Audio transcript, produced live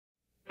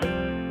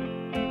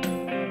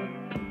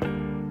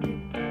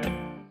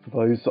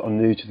For those that are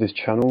new to this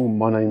channel,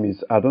 my name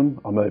is Adam.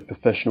 I'm a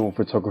professional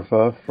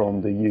photographer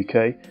from the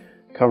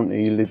UK,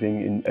 currently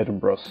living in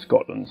Edinburgh,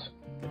 Scotland.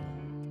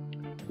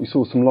 We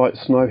saw some light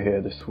snow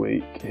here this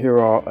week. Here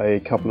are a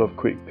couple of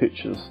quick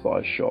pictures that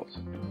I shot.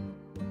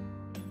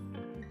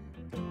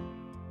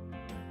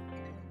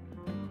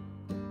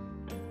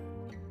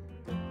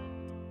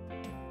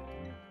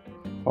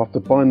 After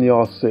buying the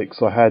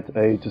R6, I had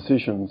a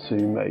decision to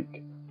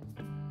make.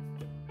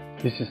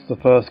 This is the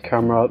first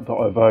camera that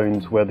I've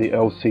owned where the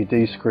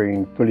LCD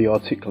screen fully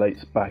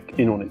articulates back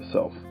in on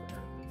itself.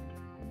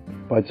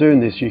 By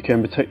doing this, you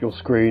can protect your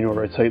screen or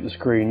rotate the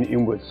screen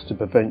inwards to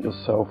prevent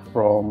yourself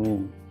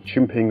from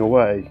chimping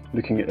away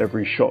looking at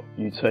every shot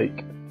you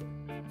take.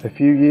 A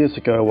few years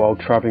ago, while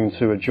travelling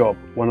to a job,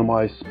 one of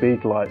my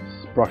speed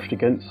lights brushed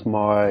against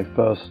my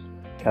first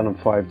Canon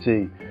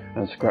 5D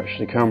and scratched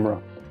the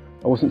camera.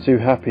 I wasn't too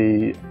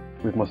happy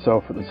with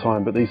myself at the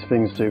time, but these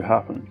things do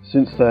happen.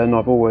 Since then,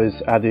 I've always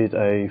added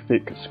a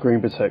thick screen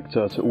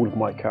protector to all of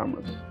my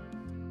cameras.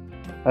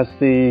 As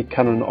the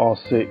Canon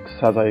R6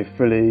 has a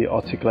fully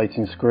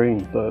articulating screen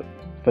that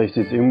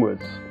faces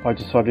inwards, I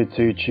decided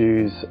to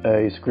choose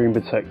a screen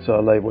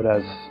protector labelled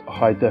as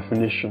high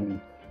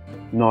definition,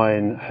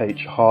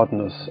 9H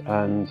hardness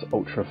and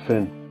ultra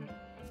thin.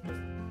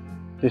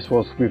 This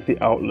was with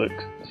the outlook,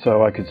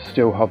 so I could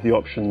still have the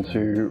option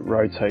to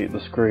rotate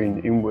the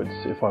screen inwards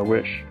if I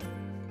wish.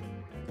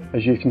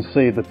 As you can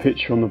see, the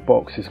picture on the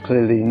box is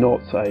clearly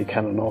not a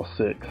Canon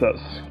R6,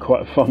 that's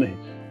quite funny.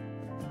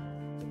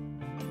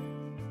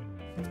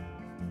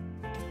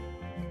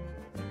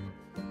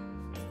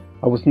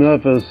 I was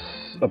nervous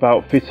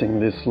about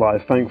fitting this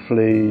light.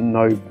 Thankfully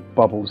no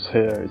bubbles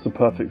here, it's a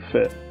perfect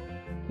fit.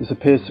 This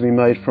appears to be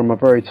made from a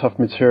very tough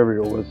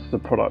material as the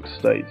product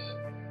states.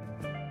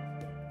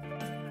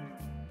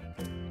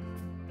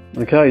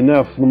 Okay,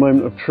 now for the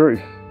moment of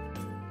truth.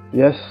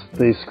 Yes,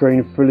 the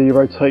screen fully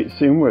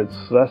rotates inwards,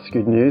 so that's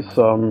good news,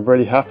 so I'm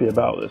really happy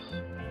about this.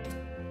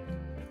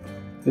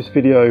 This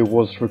video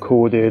was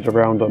recorded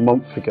around a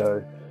month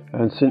ago,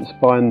 and since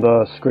buying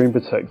the screen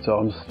protector,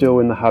 I'm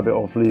still in the habit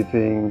of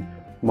leaving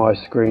my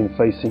screen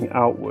facing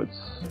outwards,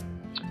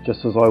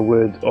 just as I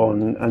would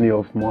on any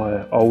of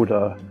my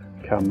older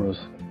cameras.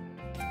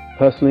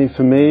 Personally,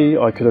 for me,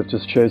 I could have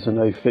just chosen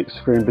a fixed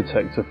screen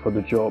protector for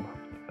the job,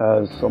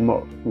 as I'm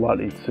not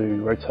likely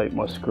to rotate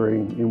my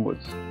screen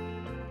inwards.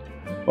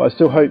 But I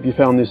still hope you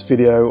found this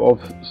video of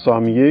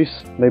some use.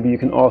 Maybe you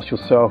can ask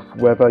yourself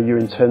whether you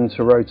intend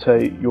to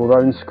rotate your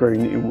own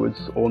screen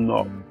inwards or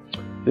not.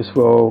 This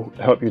will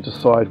help you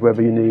decide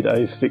whether you need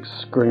a fixed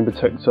screen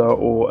protector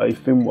or a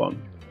thin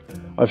one.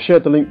 I've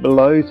shared the link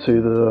below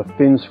to the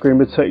thin screen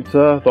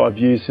protector that I've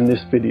used in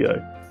this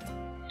video.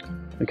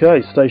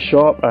 Okay, stay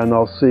sharp and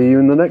I'll see you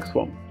in the next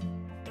one.